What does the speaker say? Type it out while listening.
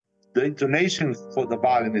the intonation for the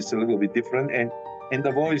violin is a little bit different, and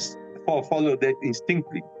the voice follow that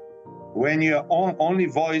instinctively. When your only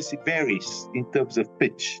voice, it varies in terms of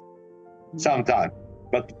pitch sometimes,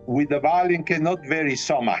 but with the violin cannot vary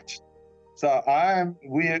so much. So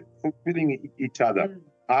we're fulfilling each other.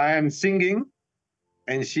 I am singing,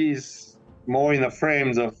 and she's more in the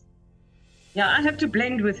frames of. Yeah, I have to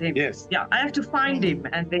blend with him. Yes. Yeah, I have to find him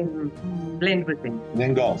and then blend with him.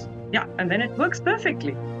 Then goes. Yeah, and then it works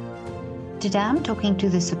perfectly. Today I'm talking to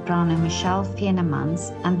the soprano Michelle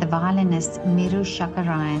Veenemans and the violinist Miro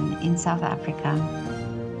Chakaryan in South Africa.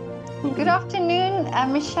 Good afternoon,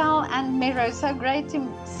 Michelle and Miro. So great to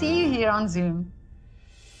see you here on Zoom.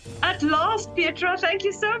 At last, Pietra, thank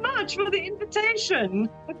you so much for the invitation.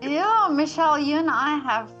 Yeah, Michelle, you and I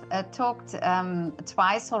have talked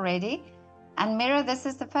twice already. And Miro, this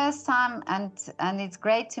is the first time, and it's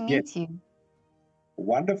great to meet you.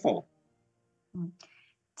 Wonderful.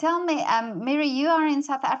 Tell me, Miro, you are in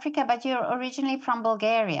South Africa, but you're originally from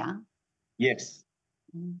Bulgaria. Yes,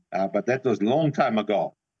 but that was a long time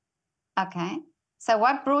ago. Okay. So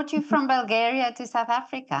what brought you from Bulgaria to South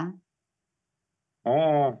Africa?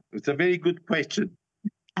 Oh, it's a very good question.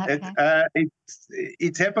 Okay.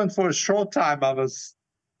 It happened for a short time. I was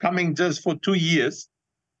coming just for 2 years.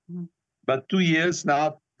 But 2 years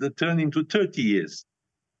now, they turn into 30 years.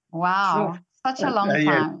 Wow, such a long time.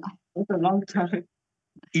 Yeah. It's a long time.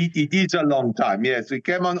 It is a long time, yes. We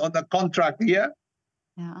came on a contract here.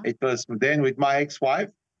 Yeah. It was then with my ex-wife.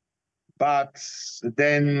 But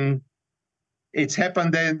then it's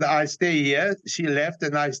happened that I stay here. She left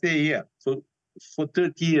and I stay here. So for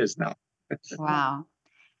 30 years now. Wow.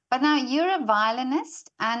 But now you're a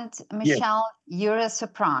violinist and Michelle, you're a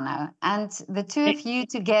soprano. And the two of you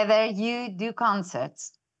together, you do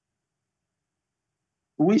concerts.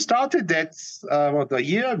 We started that, a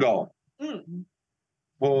year ago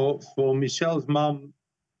for Michelle's mom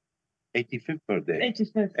 85th birthday.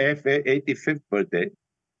 85th birthday.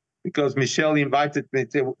 Because Michelle invited me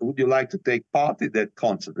and said, would you like to take part in that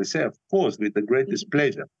concert? I said, of course, with the greatest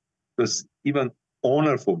pleasure. It was even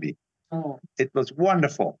honor for me. Oh. It was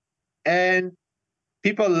wonderful. And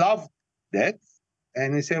people loved that.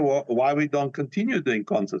 And they say, well, why we don't continue doing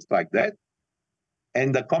concerts like that?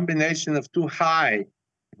 And the combination of two high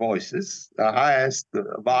voices, the highest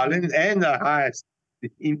violin and the highest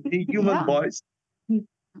human voice.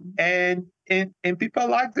 And people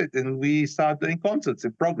liked it. And we started doing concerts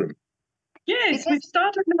and programs. Yes, we've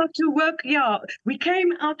started now to work. Yeah, we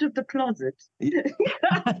came out of the closet.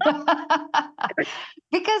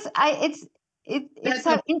 Because it's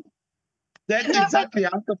so. That's exactly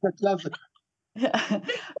out of the closet.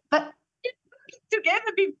 But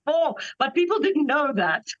together before, but people didn't know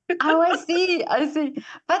that. Oh, I see.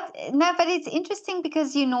 But it's interesting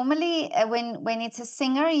because you normally, when it's a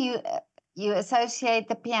singer, you associate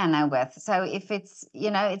the piano with. So if it's,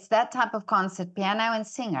 it's that type of concert, piano and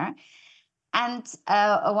singer. And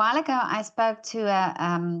a while ago, I spoke to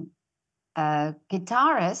a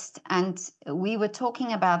guitarist, and we were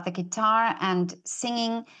talking about the guitar and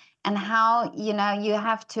singing and how, you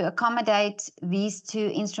have to accommodate these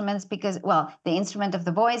two instruments because, well, the instrument of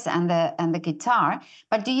the voice and the guitar.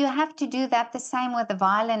 But do you have to do that the same with the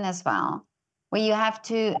violin as well, where you have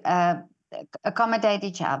to accommodate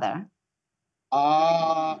each other?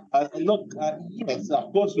 Look, yes,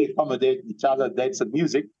 of course we accommodate each other. That's the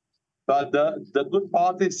music. But the good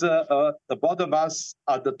part is the both of us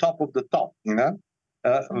are the top of the top,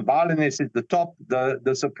 violinist is the top,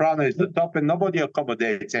 the soprano is the top, and nobody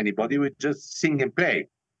accommodates anybody. We just sing and play.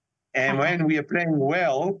 And when we are playing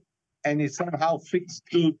well, and it somehow fits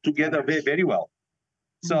together very, very well.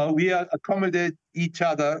 So we accommodate each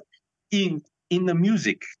other in the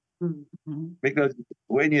music. Because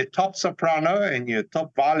when you're top soprano and you're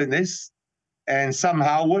top violinist, and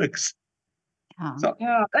somehow works. So,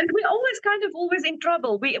 yeah, and we're always in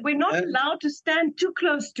trouble. We're not allowed to stand too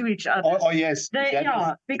close to each other. Oh yes, because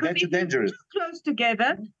that's if dangerous. We're too close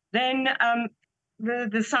together, then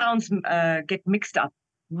the sounds get mixed up.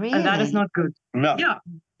 Really? And that is not good. No. Yeah,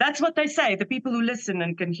 that's what they say. The people who listen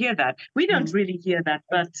and can hear that. We don't really hear that,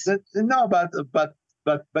 but no, but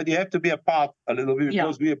you have to be apart a little bit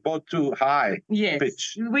because we are both too high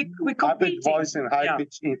pitch. We high pitch voice and high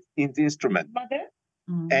pitch in the instrument.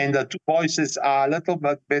 And the two voices are a little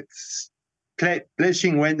bit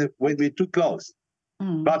clashing when we're too close.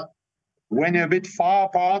 But when you're a bit far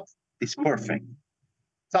apart, it's perfect.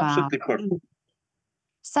 It's absolutely perfect.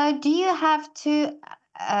 So do you have to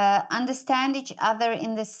understand each other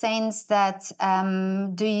in the sense that,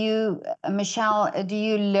 Michelle, do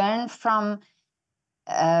you learn from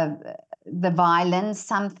the violin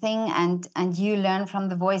something, and you learn from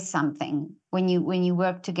the voice something when you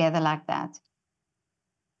work together like that?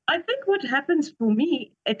 I think what happens for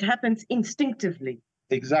me, it happens instinctively.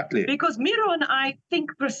 Exactly. Because Miro and I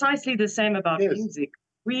think precisely the same about Yes. music.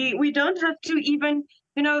 We don't have to even,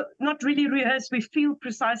 not really rehearse. We feel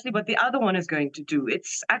precisely what the other one is going to do.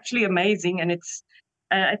 It's actually amazing, and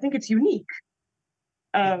I think it's unique.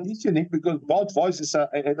 It's unique because both voices are,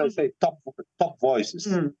 as I say, top voices.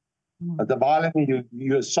 The violin,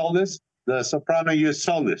 you're a soloist. The soprano, you're a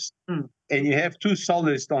soloist. And you have two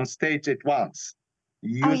soloists on stage at once.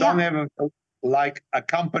 You don't have like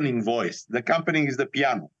accompanying voice. The accompanying is the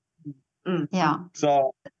piano. Yeah.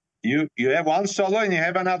 So you have one solo and you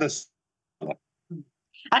have another solo.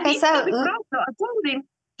 And even the vibrato, I told him,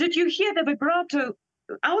 did you hear the vibrato?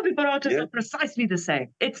 Our vibratos are precisely the same.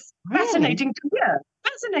 It's fascinating to hear.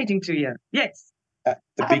 Fascinating to hear. Yes.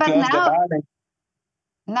 Because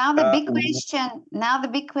now the big question. Now the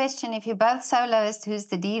big question: if you're both soloists, who's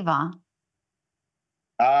the diva?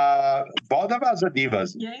 Both of us are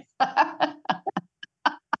divas. Yes.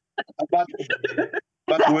 But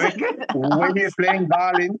when you're playing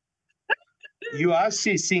violin, you are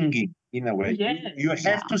singing in a way. Yes. You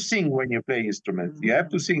have to sing when you play instruments. You have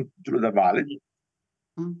to sing through the violin.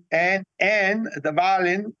 And the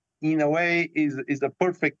violin, in a way, is the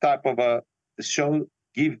perfect type of a show.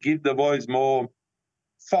 Give the voice more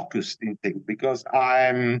focused in things, because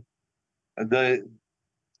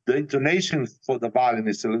the intonation for the violin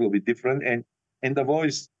is a little bit different, and the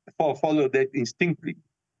voice follow that instinctively.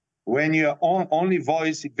 When you're only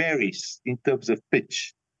voice, it varies in terms of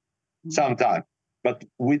pitch sometimes, but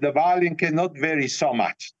with the violin cannot vary so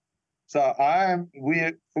much. So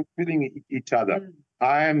we're fulfilling each other.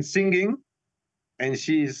 I am singing, and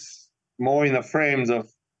she's more in the frames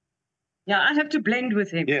of. Yeah, I have to blend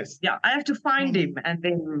with him. Yes. Yeah, I have to find him and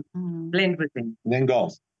then blend with him. Then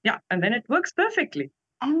goes. Yeah, and then it works perfectly.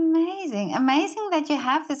 Amazing that you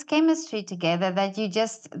have this chemistry together, that it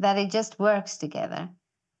just works together.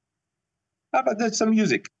 But that's some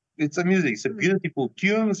music. It's a music. It's a beautiful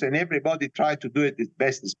tunes, and everybody try to do it as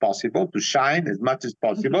best as possible, to shine as much as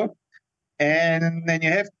possible. And then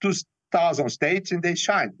you have two stars on stage, and they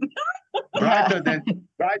shine brighter than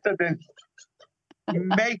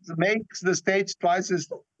makes the stage twice as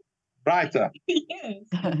brighter. Yes.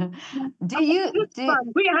 Fun.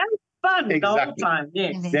 We have fun exactly. the whole time.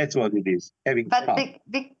 Yes. That's what it is. Having fun.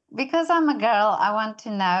 Because I'm a girl, I want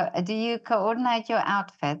to know: do you coordinate your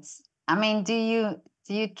outfits? I mean, do you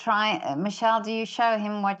try, Michelle? Do you show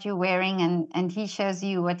him what you're wearing, and he shows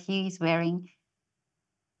you what he's wearing?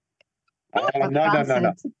 No.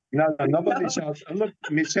 Nobody shows. Look,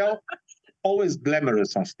 Michelle, always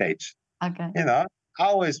glamorous on stage. Okay.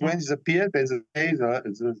 Always when she appears, there's a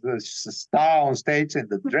star on stage, and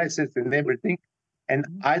the dresses and everything. And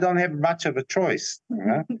I don't have much of a choice,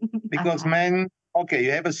 because men,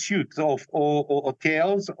 you have a suit or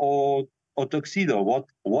tails or tuxedo.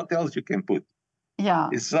 What else you can put? Yeah.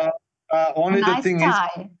 It's only the thing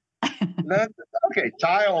tie. Is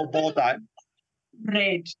tie or bow tie.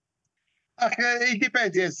 Red. Okay, it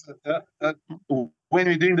depends. Yes, when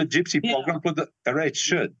we're doing the gypsy program, put a red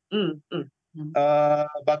shirt.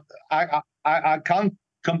 But I can't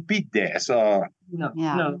compete there. So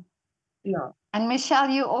no. And Michelle,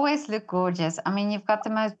 you always look gorgeous. I mean, you've got the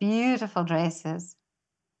most beautiful dresses.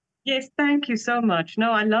 Yes, thank you so much.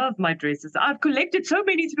 No, I love my dresses. I've collected so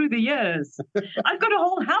many through the years. I've got a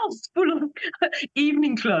whole house full of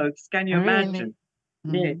evening clothes. Can you imagine?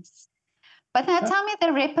 Yes. But now tell me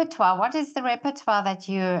the repertoire. What is the repertoire that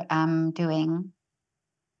you're doing?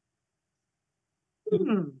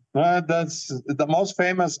 That's the most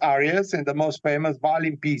famous arias and the most famous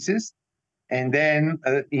violin pieces. And then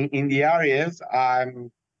in the arias,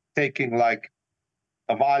 I'm taking like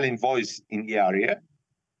a violin voice in the aria,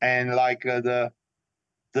 and like the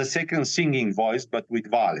second singing voice, but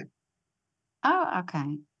with violin. Oh,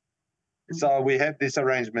 okay. So we have these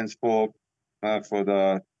arrangements for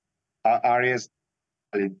the arias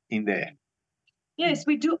in there. Yes,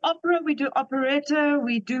 we do opera, we do operetta,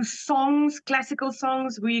 we do songs, classical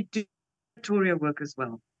songs, we do oratorio work as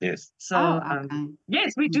well. Yes. So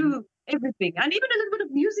yes, we do everything, and even a little bit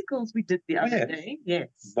of musicals we did the other day. Yes.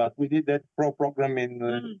 But we did that program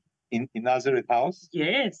in Nazareth House.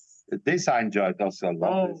 Yes. This I enjoyed also a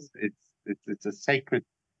lot. It's a sacred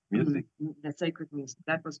music. The sacred music.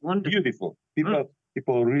 That was wonderful. Beautiful.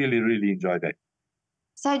 People really, really enjoy that.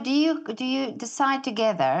 So do you decide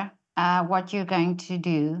together what you're going to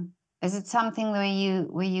do? Is it something where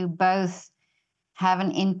you both have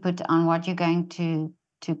an input on what you're going to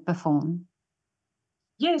perform?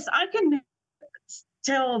 Yes, I can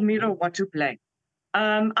tell Miro what to play.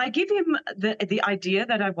 I give him the idea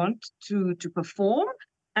that I want to perform,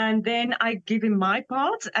 and then I give him my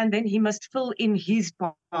parts, and then he must fill in his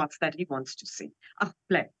parts that he wants to sing.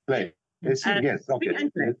 Play. Play. Yes, And yes, okay. sing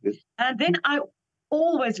and play. Yes, yes. And then I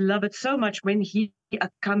always love it so much when he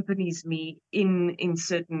accompanies me in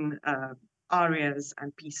certain arias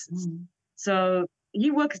and pieces. So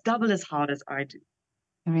he works double as hard as I do.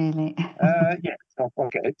 Really? Yes,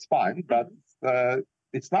 okay, it's fine, but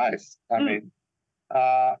it's nice. I mean,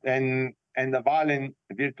 and the violin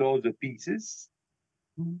virtuoso pieces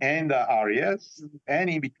and the arias and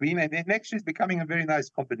in between, and it actually is becoming a very nice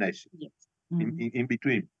combination. Yes. In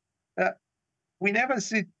between. We never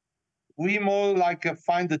sit. We more like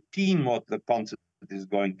find the theme what the concert is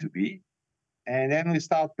going to be, and then we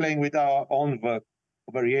start playing with our own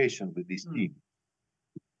variation with this theme.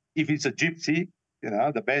 If it's a gypsy,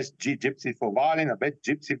 the best gypsy for violin, the best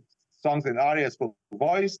gypsy songs and arias for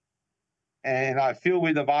voice, and I feel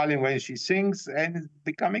with the violin when she sings, and it's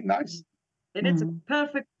becoming nice. And it's a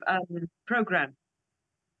perfect program.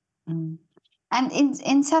 And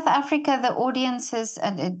in South Africa, the audiences,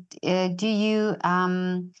 do you,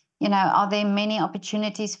 are there many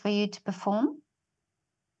opportunities for you to perform?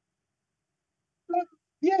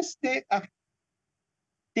 Yes, there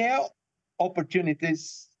are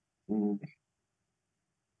opportunities.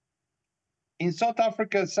 In South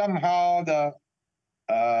Africa, somehow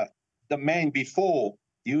the main before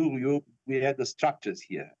we had the structures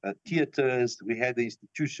here, theaters, we had the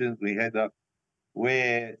institutions, we had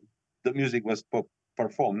where the music was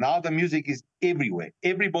performed. Now the music is everywhere.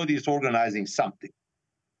 Everybody is organizing something,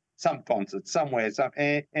 some concert, somewhere,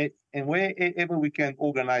 and wherever we can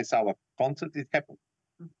organize our concert, it happens.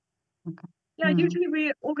 Okay. Yeah, usually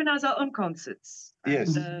we organize our own concerts.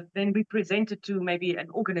 Yes. And, then we present it to maybe an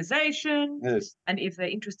organization. Yes. And if they're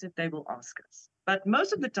interested, they will ask us. But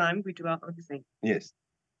most of the time, we do our own thing. Yes.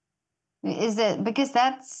 Is it because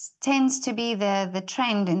that tends to be the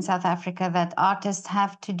trend in South Africa, that artists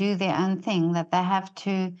have to do their own thing, that they have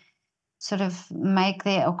to sort of make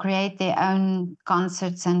or create their own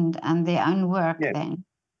concerts and their own work? Yes.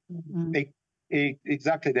 Then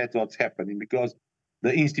exactly, that's what's happening, because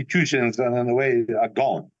the institutions in a way are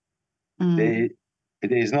gone. There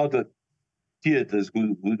is not a theaters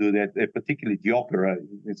who do that, particularly the opera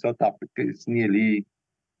in South Africa. It's nearly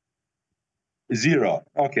zero.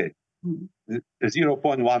 Okay.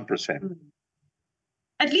 0.1%.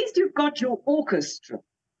 At least you've got your orchestra.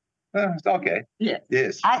 Okay. Yes.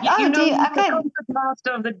 Yes. The concert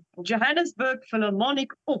master of the Johannesburg Philharmonic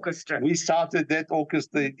Orchestra. We started that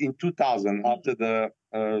orchestra in 2000 after the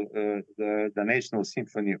National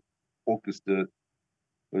Symphony Orchestra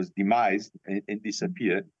was demised and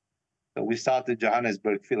disappeared. So we started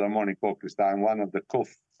Johannesburg Philharmonic Orchestra. I'm one of the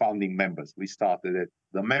co-founding members. We started it.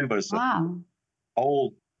 The members of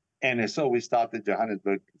old NSO, we started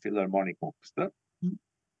Johannesburg Philharmonic Orchestra.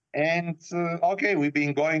 And we've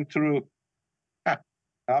been going through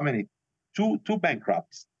how many? Two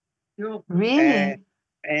bankrupts. Really?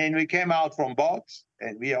 And we came out from both,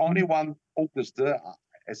 and we are only one orchestra,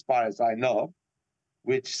 as far as I know,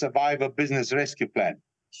 which survived a business rescue plan.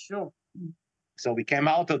 Sure. So we came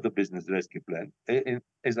out of the business rescue plan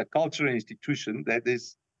as a cultural institution that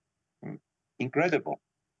is incredible,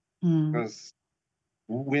 because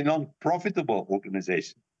we're not a profitable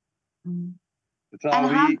organization. So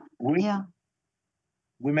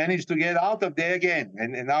we managed to get out of there again,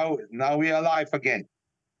 and now we are alive again.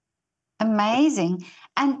 Amazing.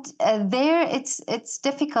 And there it's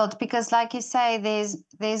difficult because, like you say,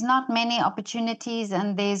 there's not many opportunities,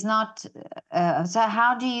 and there's not. So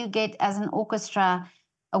how do you get as an orchestra?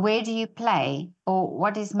 Where do you play, or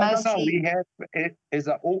what is mostly? No, we have as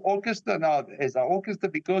an orchestra now. As an orchestra,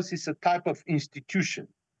 because it's a type of institution,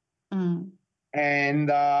 and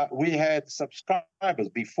we had subscribers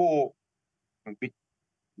before.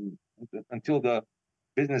 Until the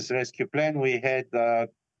business rescue plan, we had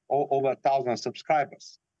over 1,000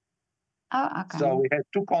 subscribers. Oh, okay. So we had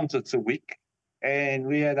 2 concerts a week, and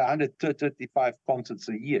we had 135 concerts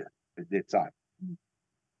a year at that time.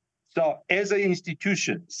 So as an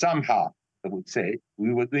institution, somehow, I would say,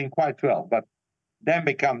 we were doing quite well. But then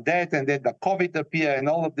become that, and then the COVID appeared, and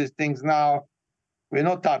all of these things. Now, we're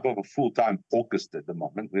not type of a full-time orchestra at the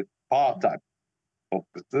moment. We're part-time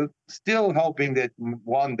orchestra, still hoping that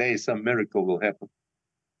one day some miracle will happen,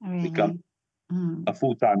 become a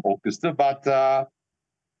full-time orchestra. But that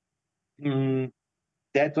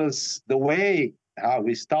was the way how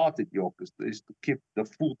we started the orchestra, is to keep the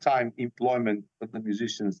full-time employment of the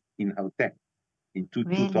musicians in Gauteng in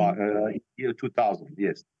year 2000.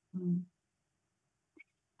 Yes.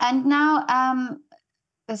 And now,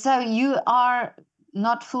 So you are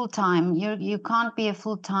not full-time. You can't be a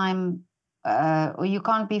full-time, or you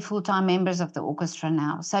can't be full-time members of the orchestra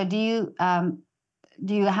now. So do you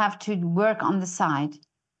have to work on the side?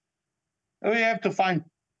 We have to find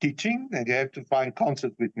teaching, and you have to find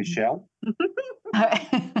concerts with Michelle.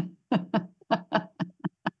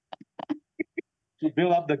 To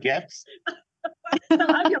build up the gaps.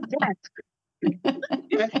 I'm your dad. I'm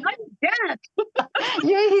dad.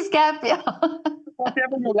 You're his gap, yeah.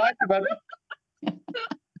 Whatever you like about it.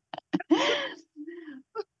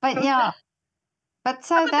 But yeah. But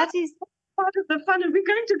so that is part of the fun. And we're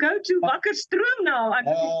going to go to Wakkerstroom now. I'm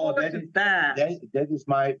looking forward to that. That is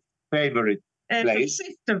my favorite place. It's a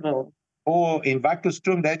festival. Oh, in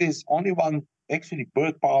Wakkerstroom, that is only one actually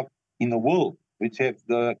bird park in the world, which have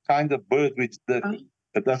the kind of bird which that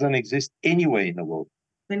doesn't exist anywhere in the world.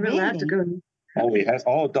 Then we'll have to go.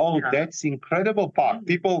 That's incredible park.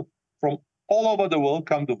 People from all over the world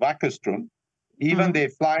come to Wakkerstroom. Even they're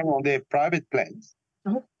flying on their private planes.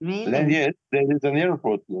 Oh, really? Then yes, there is an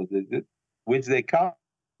airport which they come.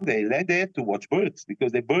 They land there to watch birds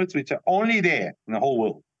because they're birds which are only there in the whole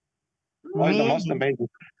world. Really? The most amazing.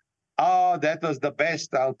 Oh, that was the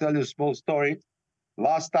best. I'll tell you a small story.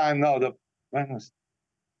 Last time, when was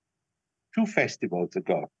 2 festivals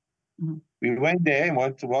ago. We went there and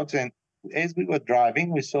went to watch, and as we were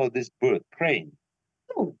driving, we saw this bird, crane.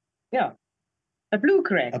 Oh, yeah. A blue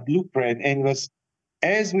crane. A blue crane. And it was,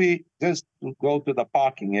 as we just go to the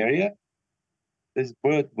parking area, this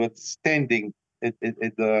bird was standing at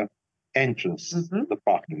the entrance of the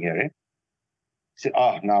parking area. He said,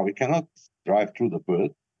 now we cannot drive through the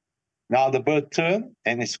bird. Now the bird turned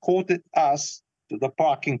and escorted us to the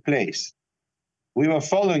parking place. We were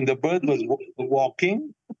following. The bird was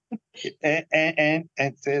walking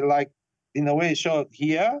and say, like, in a way, showed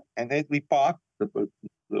here, and as we parked, the bird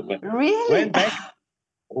really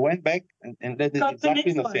went back, and that is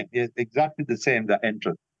exactly the same. Yes, exactly the same, the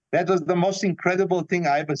entrance. That was the most incredible thing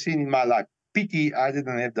I ever seen in my life. Pity I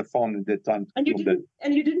didn't have the phone at that time. And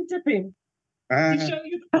you didn't tip him. To show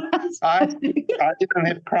you the I didn't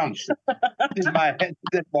have crumbs in my head,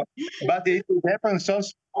 but it happened so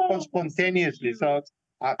spontaneously. So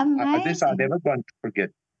I'm never going to forget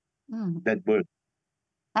that bird.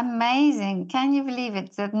 Amazing! Can you believe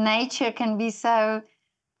it? That nature can be so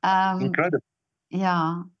incredible.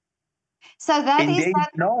 Yeah. So that and is they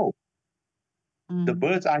that. Know the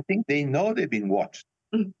birds. I think they know they've been watched.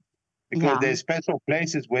 Because there's special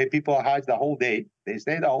places where people hide the whole day. They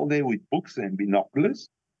stay the whole day with books and binoculars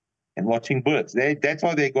and watching birds. That's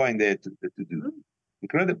what they're going there to do.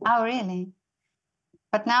 Incredible. Oh, really?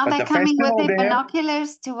 But now they're coming with their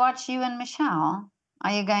binoculars to watch you and Michelle.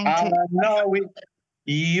 Are you going to? No,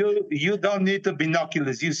 you don't need the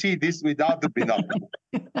binoculars. You see this without the binoculars.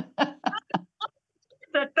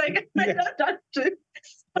 They don't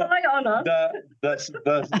spy on us.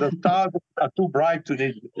 The stars are too bright to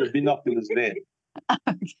need binoculars there.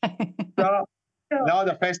 Okay. So now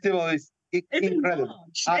the festival is incredible.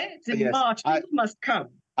 It's in March. People must come.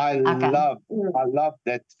 I love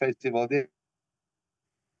that festival. They're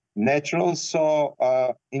natural, so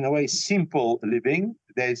in a way simple living.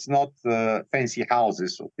 There's not fancy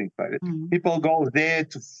houses or things like that. People go there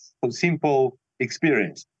for simple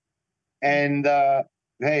experience, and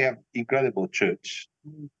they have incredible church,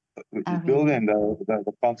 which is built, and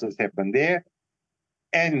the concerts happen there,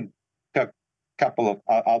 and a couple of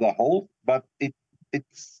other halls. But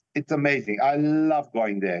it's amazing. I love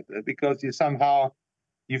going there because you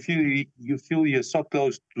feel you're so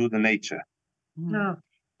close to the nature. No,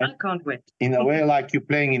 I can't wait. In a way, like you're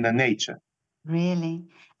playing in the nature. Really?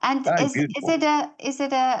 And is it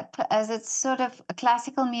sort of a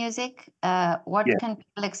classical music? What can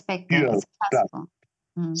people expect there? It's classical.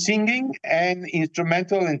 Singing and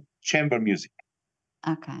instrumental and chamber music.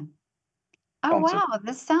 Okay. Oh, wow.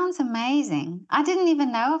 This sounds amazing. I didn't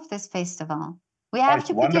even know of this festival. We have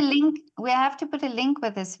to put a link. We have to put a link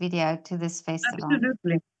with this video to this festival.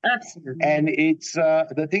 Absolutely. And it's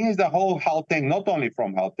the thing is the whole Gauteng, not only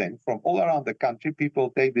from Gauteng, from all around the country,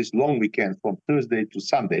 people take this long weekend from Thursday to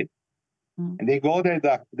Sunday, and they go there.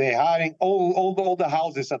 They're hiring all the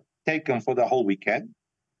houses are taken for the whole weekend.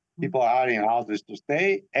 People are hiring houses to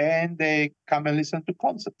stay, and they come and listen to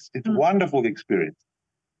concerts. It's a wonderful experience.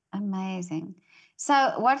 Amazing.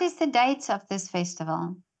 So, what is the dates of this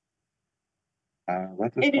festival?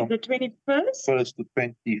 It is the 21st? 1st to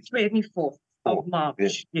 24th of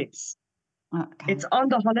March, yes. Okay. It's on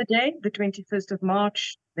the holiday, the 21st of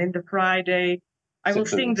March, then the Friday. I will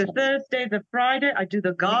sing the Thursday, the Friday. I do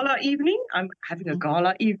the gala evening. I'm having a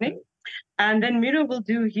gala evening. And then Miro will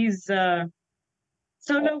do his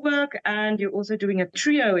solo work, and you're also doing a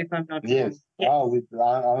trio, if I'm not wrong. Yes. Oh,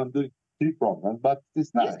 I'm doing 3 programs, but it's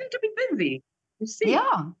He's nice. going to be busy. You see.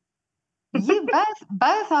 Yeah. You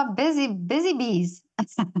both are busy bees.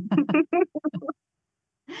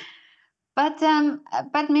 But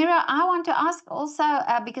Miro, I want to ask also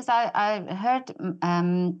because I heard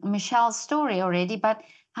Michelle's story already. But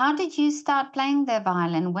how did you start playing the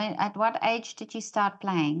violin? At what age did you start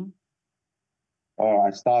playing? Oh,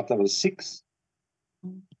 I was 6.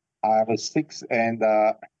 I was 6, and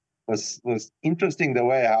was interesting the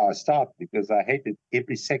way how I started because I hated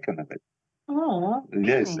every second of it. Oh,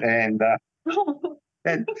 Yes, really? and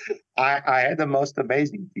and I had the most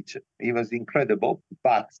amazing teacher. He was incredible,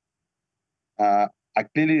 but I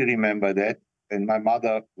clearly remember that. And my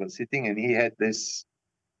mother was sitting, and he had this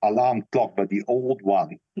alarm clock, but the old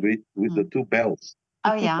one with the 2 bells.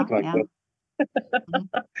 Oh yeah, Like yeah.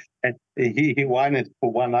 and he won it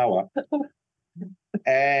for 1 hour.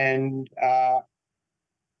 And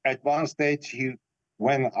at one stage,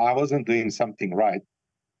 when I wasn't doing something right,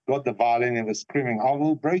 got the violin and was screaming, "I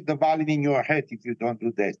will break the violin in your head if you don't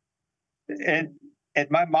do that." And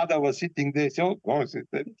my mother was sitting there, so of course.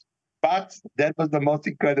 But that was the most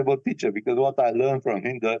incredible teacher because what I learned from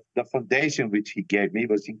him, the foundation which he gave me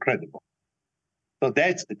was incredible. So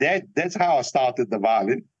that's how I started the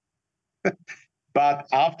violin. But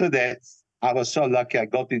after that, I was so lucky I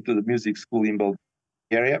got into the music school in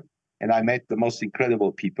Bulgaria, and I met the most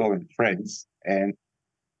incredible people and friends. And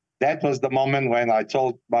that was the moment when I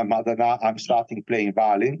told my mother, now I'm starting playing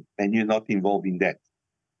violin, and you're not involved in that.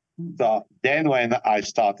 So then when I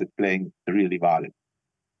started playing really violin.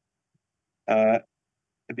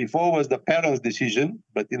 Before was the parents' decision,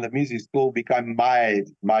 but in the music school became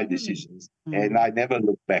my decisions. And I never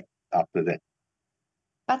looked back after that.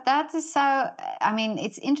 But that is so, I mean,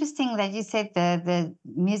 it's interesting that you said the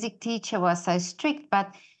music teacher was so strict,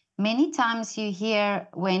 but many times you hear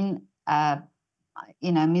when,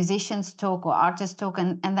 musicians talk or artists talk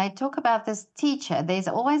and they talk about this teacher, there's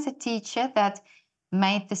always a teacher that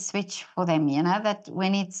made the switch for them, that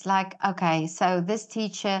when it's like, okay, so this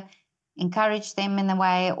teacher encouraged them in a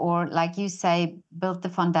way, or like you say, built the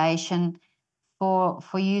foundation for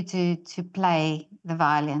you to play the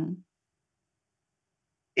violin.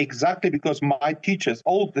 Exactly, because my teachers,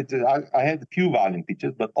 I had a few violin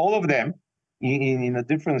teachers, but all of them in the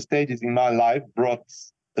different stages in my life brought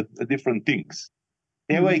different things.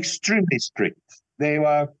 They were extremely strict.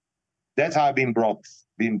 That's how I've been brought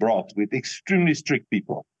with extremely strict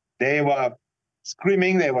people. They were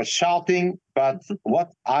screaming, they were shouting, but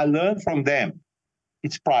what I learned from them,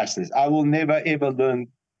 it's priceless. I will never ever learn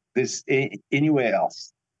this anywhere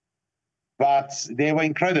else. But they were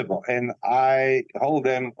incredible, and I hold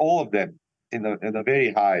them, all of them, in a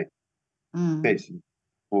very high place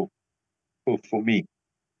for me.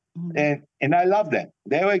 And I love them.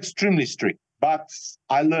 They were extremely strict, but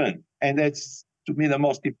I learned, and that's to me the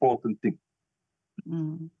most important thing.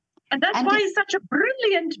 And that's why he's such a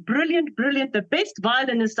brilliant, the best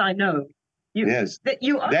violinist I know. Yes, that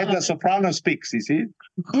the soprano speaks, you see?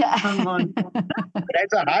 Yeah. Come on.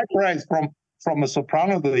 That's a high praise from a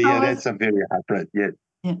soprano to hear. That's a very high praise, yes.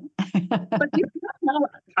 Yeah.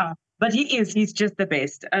 But he's just the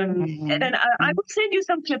best. And I will send you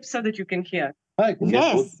some clips so that you can hear. Right.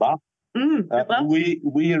 Yes. Bach.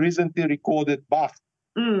 We recently recorded Bach.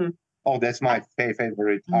 Oh, that's my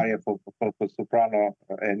favorite aria for soprano.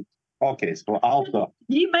 And okay, so alto.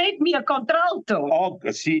 He made me a contralto. Oh,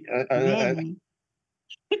 she Really?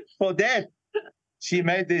 for that she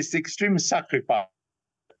made this extreme sacrifice,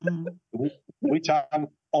 which I'm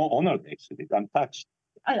honored. Actually, I'm touched.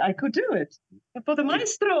 I could do it for the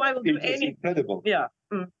maestro. I will do anything. Incredible. Yeah.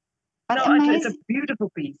 But it's a beautiful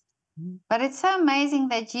piece. But it's so amazing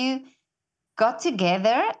that you got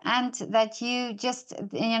together and that you just,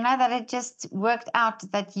 that it just worked out,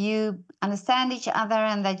 that you understand each other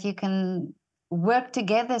and that you can work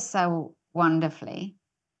together so wonderfully.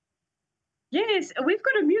 Yes, we've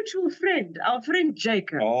got a mutual friend, our friend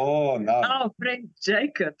Jacob. Oh, no. Our friend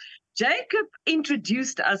Jacob. Jacob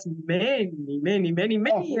introduced us many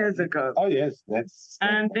years ago. Oh, yes.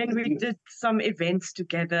 And then we did some events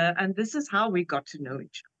together, and this is how we got to know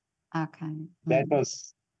each other. Okay. That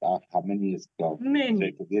was how many years ago?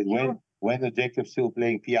 Many. Jacob. When Jacob still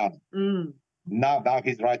playing piano. Now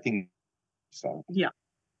he's writing. So yeah.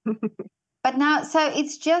 But now, so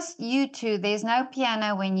it's just you two. There's no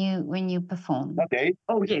piano when you perform. Okay.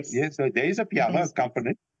 Oh yes. Yes. So there is a piano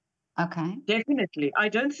accompanied. Okay. Definitely. I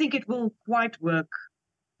don't think it will quite work.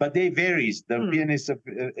 But they varies. The pianists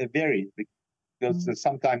vary because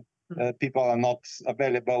sometimes people are not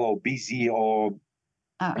available or busy or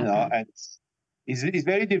and It's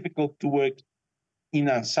very difficult to work in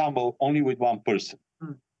ensemble only with one person,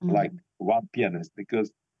 like one pianist,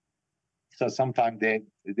 because so sometimes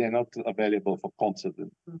they're not available for concert.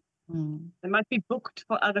 They might be booked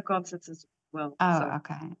for other concerts as well. Oh, so.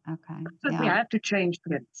 okay. So we have to change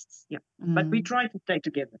pianists, but we try to stay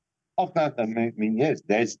together. Of that, I mean, yes,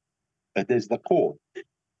 there's the core.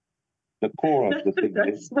 The core of the thing.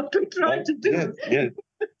 That's what we try to do. Yes.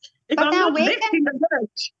 If but I'm now not left in the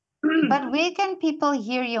lurch. But where can people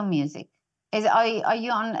hear your music? Are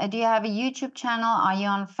you on? Do you have a YouTube channel? Are you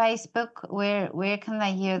on Facebook? Where can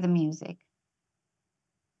they hear the music?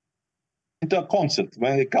 Into a concert,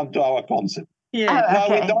 when they come to our concert. Yeah. Oh,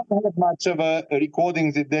 okay. Now we don't have much of a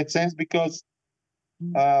recordings in that sense because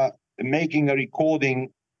making a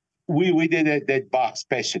recording, we did it at Bach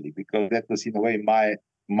especially because that was in a way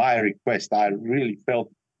my request. I really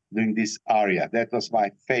felt doing this aria. That was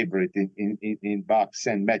my favorite in Bach's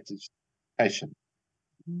St. Matthew's Passion.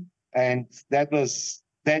 And that's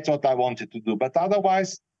what I wanted to do. But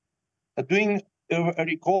otherwise, doing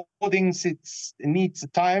recordings, it needs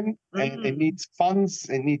time and it needs funds,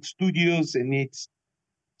 it needs studios, it needs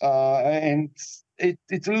and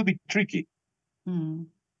it's a little bit tricky.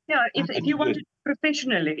 Yeah, if you want it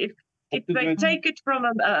professionally, if they take it from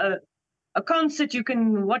a concert, you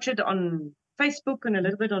can watch it on Facebook and a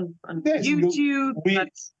little bit on YouTube.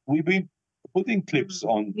 We've been putting clips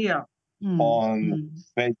on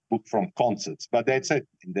Facebook from concerts, but that's it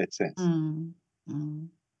in that sense.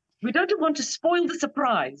 We don't want to spoil the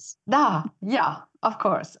surprise. Yeah, of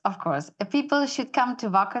course. People should come to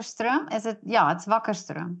Wakkerstroom. Is it? Yeah, it's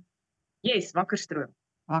Wakkerstroom. Yes, Wakkerstroom.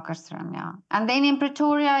 Wakkerstroom, yeah. And then in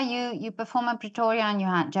Pretoria, you perform in Pretoria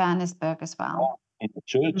and Johannesburg as well. In the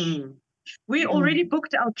church. We already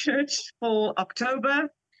booked our church for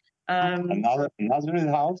October. Nazareth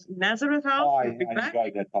House. Nazareth House. Oh, I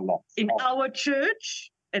enjoyed that a lot. In our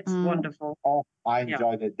church, it's wonderful. Oh, I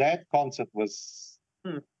enjoyed it. That concert was,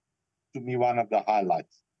 to me, one of the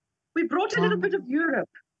highlights. We brought a little bit of Europe.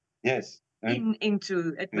 Yes.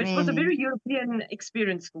 Into it. It was a very European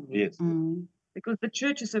experience for me. Yes. Because the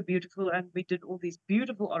church is so beautiful, and we did all these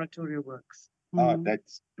beautiful oratorio works. Oh,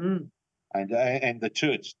 that's and the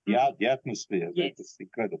church, the atmosphere. Yes. It's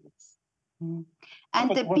incredible. And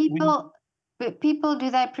the people, do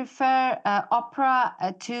they prefer opera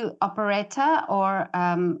to operetta, or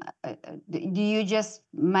do you just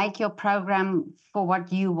make your program for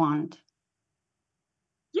what you want?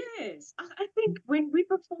 Yes, I think when we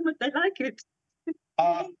perform it, they like it.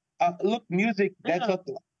 Look, music, that's what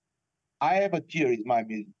I have a theory in my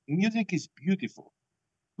music. Music is beautiful.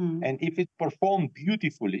 And if it's performed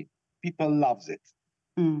beautifully, people loves it.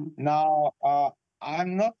 Now,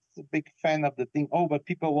 I'm not a big fan of the thing, but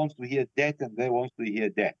people want to hear that and they want to hear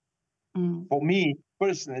that. For me,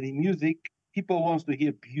 personally, music, people want to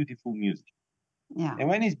hear beautiful music. Yeah. And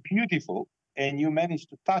when it's beautiful and you manage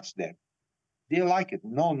to touch them, they like it,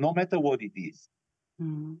 no matter what it is.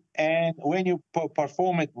 And when you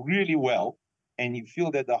perform it really well and you feel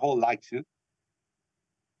that the whole likes you,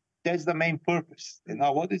 that's the main purpose. And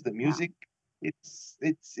now, what is the music?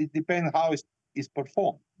 It depends how it's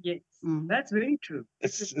performed. Yes, that's very true.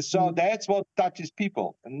 So that's what touches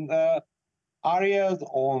people. And arias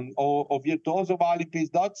or virtuoso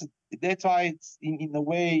violinist, that's why it's in a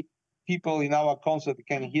way people in our concert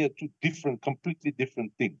can hear two completely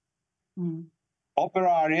different things. Opera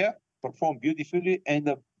aria performed beautifully, and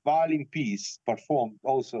the violin piece performed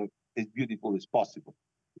also as beautiful as possible.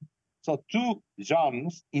 So two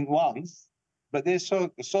genres in ones, but they're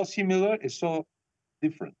so similar and so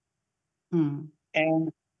different.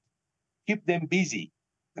 And keep them busy,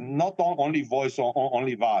 and not only voice or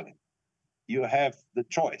only violin. You have the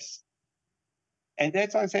choice. And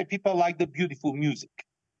that's why I say people like the beautiful music.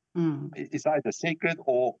 It's either sacred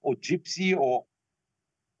or gypsy or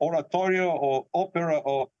oratorio or opera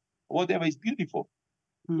or whatever is beautiful.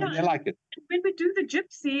 Yeah, they like it. When we do the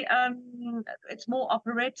gypsy, it's more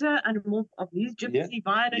operetta and more of these gypsy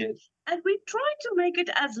violin. Yes. And we try to make it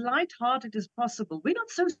as light-hearted as possible. We're not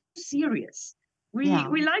so serious. We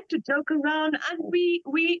like to joke around, and we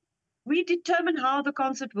determine how the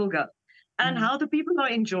concert will go and how the people are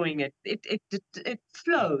enjoying it. It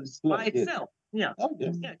flows by itself. Yeah. Oh,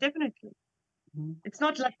 yes. Yeah, definitely. It's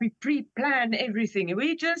not like we pre-plan everything.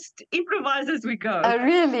 We just improvise as we go. Oh,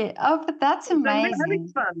 really? Oh, but that's amazing. We're having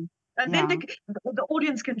fun. And then the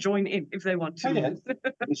audience can join in if they want to. Oh, yes.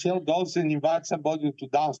 Michelle goes and invites somebody to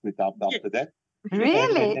dance with after that.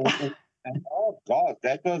 Really? And oh God,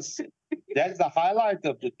 that's the highlight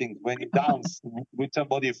of the thing when you dance with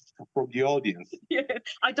somebody from the audience. Yeah,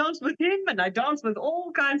 I dance with him and I dance with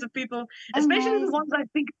all kinds of people, especially the ones I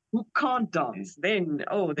think who can't dance. Then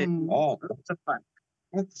lots of fun.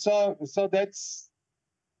 So that's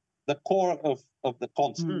the core of the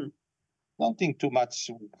concert. Don't think too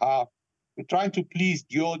much how we're trying to please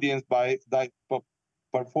the audience by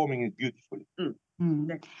performing it beautifully.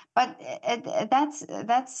 But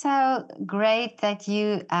that's so great that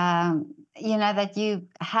you that you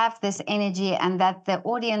have this energy and that the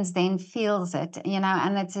audience then feels it,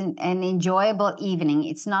 and it's an enjoyable evening.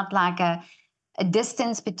 It's not like a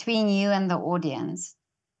distance between you and the audience.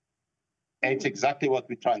 It's exactly what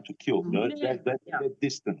we're trying to kill, that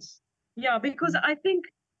distance. Yeah, because I think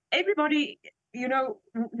everybody,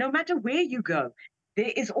 no matter where you go,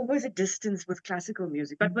 there is always a distance with classical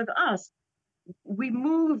music. But with us, we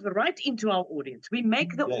move right into our audience. We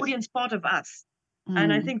make the audience part of us.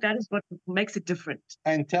 And I think that is what makes it different.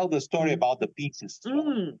 And tell the story about the pieces.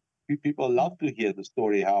 People love to hear the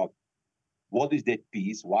story, what is that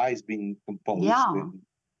piece, why it's being composed, and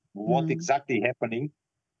what exactly happening.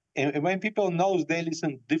 And when people know, they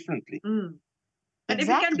listen differently. And if it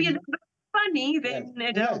can be a little bit funny, then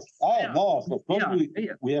it helps. No, of course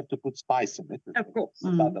we have to put spice in it. Of course.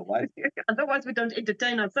 Otherwise. Otherwise we don't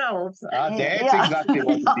entertain ourselves. That's exactly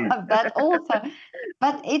what it is. That also.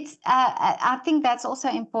 But it's I think that's also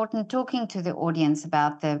important, talking to the audience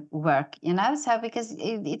about the work, so because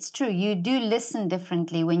it's true, you do listen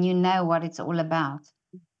differently when you know what it's all about.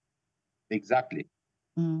 Exactly.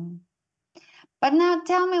 But now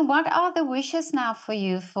tell me, what are the wishes now for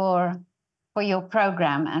you for your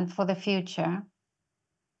program and for the future?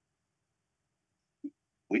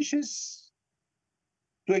 Wishes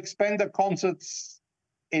to expand the concerts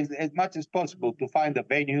as much as possible, to find the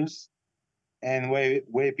venues and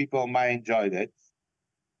where people might enjoy that.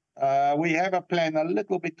 We have a plan a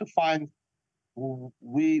little bit to find.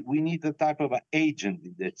 We need a type of an agent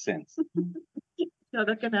in that sense. So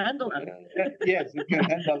that can handle it. Yes, you can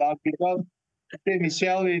handle that, because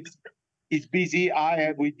Michelle is busy. I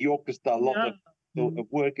have with the orchestra a lot of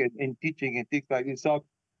work and teaching and things like this. So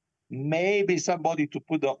maybe somebody to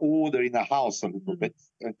put the order in the house a little bit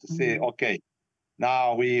and to say, okay,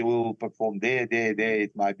 now we will perform there.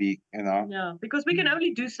 It might be, Yeah, because we can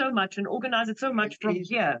only do so much and organize it so much from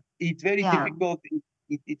here. It's very difficult.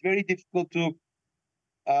 It's very difficult to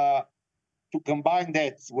combine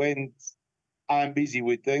that when I'm busy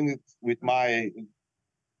with things, with my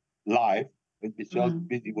life, and Michelle's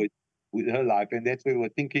busy with her life, and that's why we're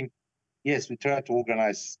thinking. Yes, we try to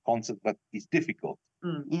organize concerts, but it's difficult.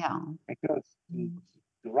 Because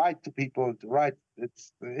to write to people,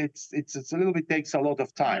 it's a little bit takes a lot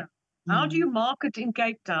of time. How do you market in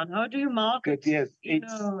Cape Town? How do you market in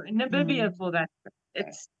Namibia for that?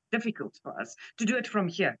 It's difficult for us to do it from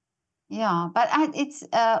here. Yeah, but it's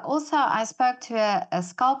also, I spoke to a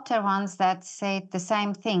sculptor once that said the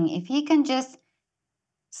same thing. If he can just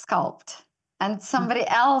sculpt and somebody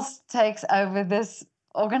else takes over this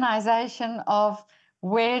organization of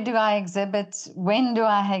where do I exhibit, when do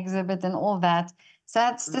I exhibit, and all that. So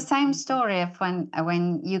it's the same story of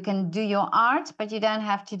when you can do your art, but you don't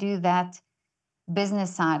have to do that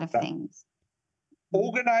business side of things.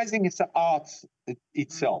 Organizing is an art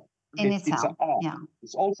itself. It's an art. Yeah.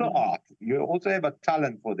 It's also art. You also have a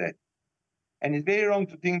talent for that. And it's very wrong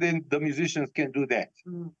to think that the musicians can do that.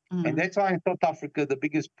 And that's why in South Africa, the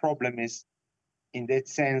biggest problem is, in that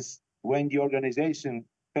sense, when the organization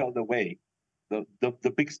fell away,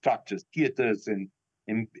 the big structures, theaters,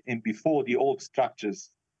 and before the old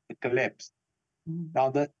structures collapsed. Now,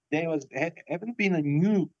 there haven't been a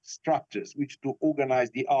new structures which to organize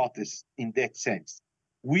the artists in that sense.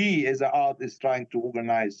 We, as an artist, trying to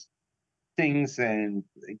organize things and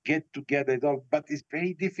get together, but it's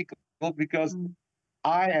very difficult because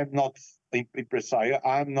I am not an impresario.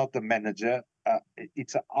 I'm not a manager.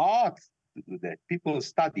 It's an art to do that. People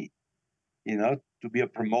study, to be a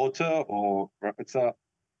promoter or so.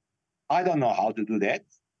 I don't know how to do that.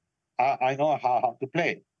 I know how to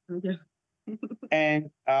play. And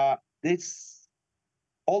it's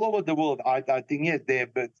all over the world. I think, yes, there,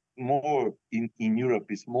 but more in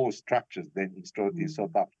Europe is more structures than in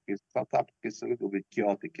South Africa. South Africa is a little bit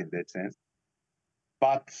chaotic in that sense.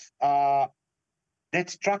 But that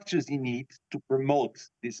structures you need to promote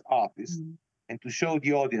this artist and to show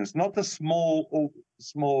the audience, not a small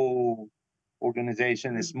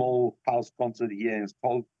organization, a small house concert here, and it's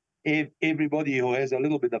called everybody who has a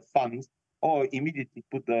little bit of funds or immediately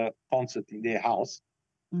put the concert in their house.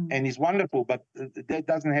 And it's wonderful, but that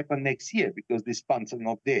doesn't happen next year because these funds are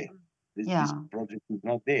not there. This project is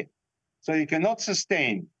not there. So you cannot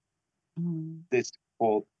sustain this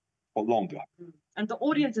for longer. And the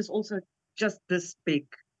audience is also just this big.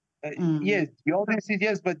 Yes, the audience is,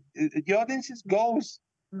 yes, but the audience goes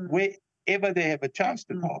wherever they have a chance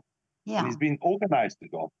to go. Yeah. And it's been organized to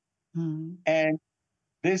go. And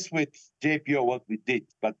this with JPO, what we did,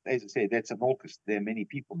 but as I say, that's an orchestra. There are many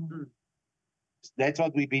people. That's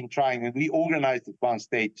what we've been trying. And we organized at one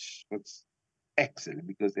stage. It's excellent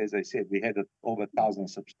because, as I said, we had over 1,000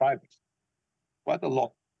 subscribers. Quite a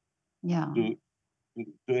lot to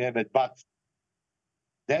have it. But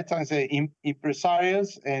that's, I say,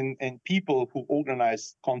 impresarios and people who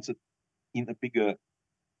organize concerts in a bigger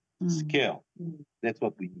scale. That's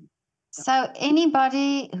what we need. So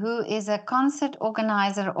anybody who is a concert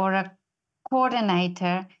organizer or a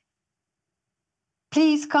coordinator,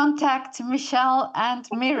 please contact Michelle and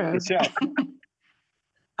Miro.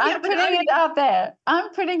 I'm putting it out there.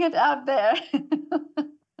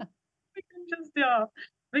 We can just,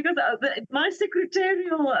 because my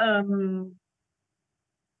secretarial...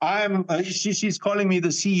 she's calling me the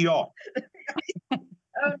CEO. I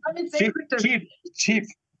mean, secretary. Chief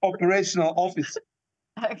Operational Officer.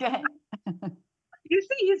 Okay. You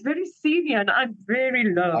see, he's very senior and I'm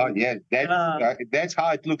very low. Oh, yeah, that's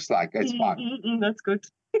how it looks like. That's fine. That's good.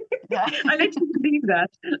 I let you believe that.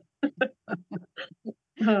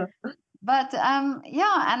 But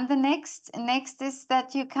and the next is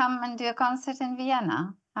that you come and do a concert in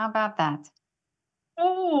Vienna. How about that?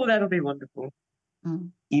 Oh, that'll be wonderful.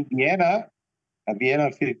 In Vienna,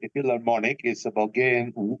 Vienna Philharmonic is a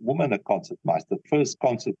Bulgarian woman, a concertmaster, first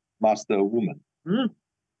concertmaster woman.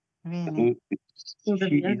 Really?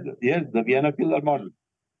 The Vienna Philharmonic.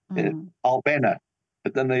 Albana,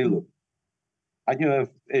 Danilo. I know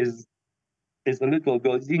is a little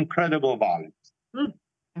girl. It's incredible violin.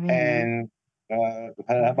 And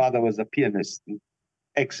her mother was a pianist,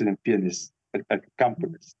 excellent pianist,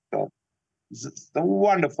 accompanist. So it's a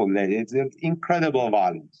wonderful lady. It's an incredible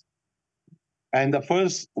violin. And the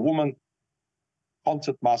first woman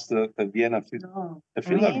concertmaster at Vienna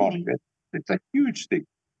Philharmonic. Really? It's a huge thing.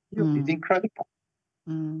 It's incredible.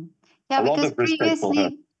 Yeah, because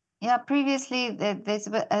previously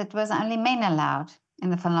it was only men allowed in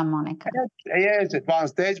the Philharmonic. Yes, at one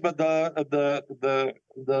stage, but the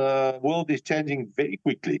world is changing very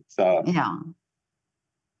quickly. So yeah.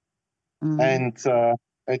 And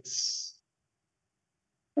it's.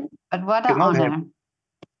 But what an honor!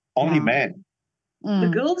 Only men.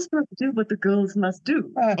 The girls must do what the girls must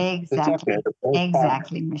do. Exactly.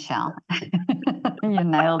 Exactly, Michelle. You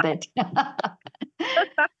nailed it.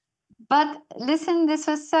 But listen, this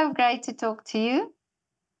was so great to talk to you.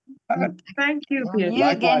 Thank you. You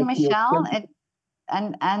again, Michelle.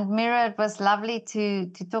 And Miro, it was lovely to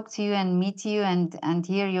talk to you and meet you and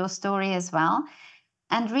hear your story as well.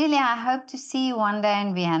 And really, I hope to see you one day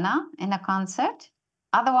in Vienna in a concert.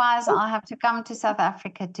 Otherwise, I'll have to come to South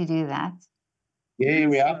Africa to do that. Yeah,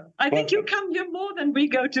 we are. I think you come here more than we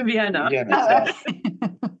go to Vienna. Yeah,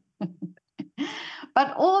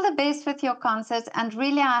 but all the best with your concerts. And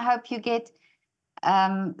really, I hope you get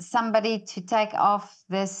somebody to take off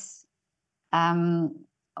this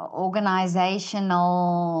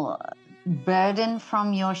organizational burden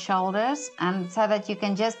from your shoulders, and so that you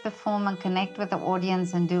can just perform and connect with the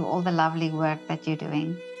audience and do all the lovely work that you're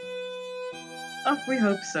doing. Oh, we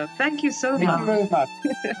hope so. Thank you so much. Thank you very much.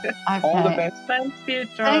 Okay. All the best. Thanks,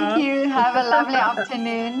 Petra. Thank you. Have a lovely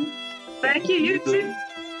afternoon. Thank you. You too.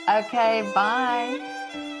 Okay, bye.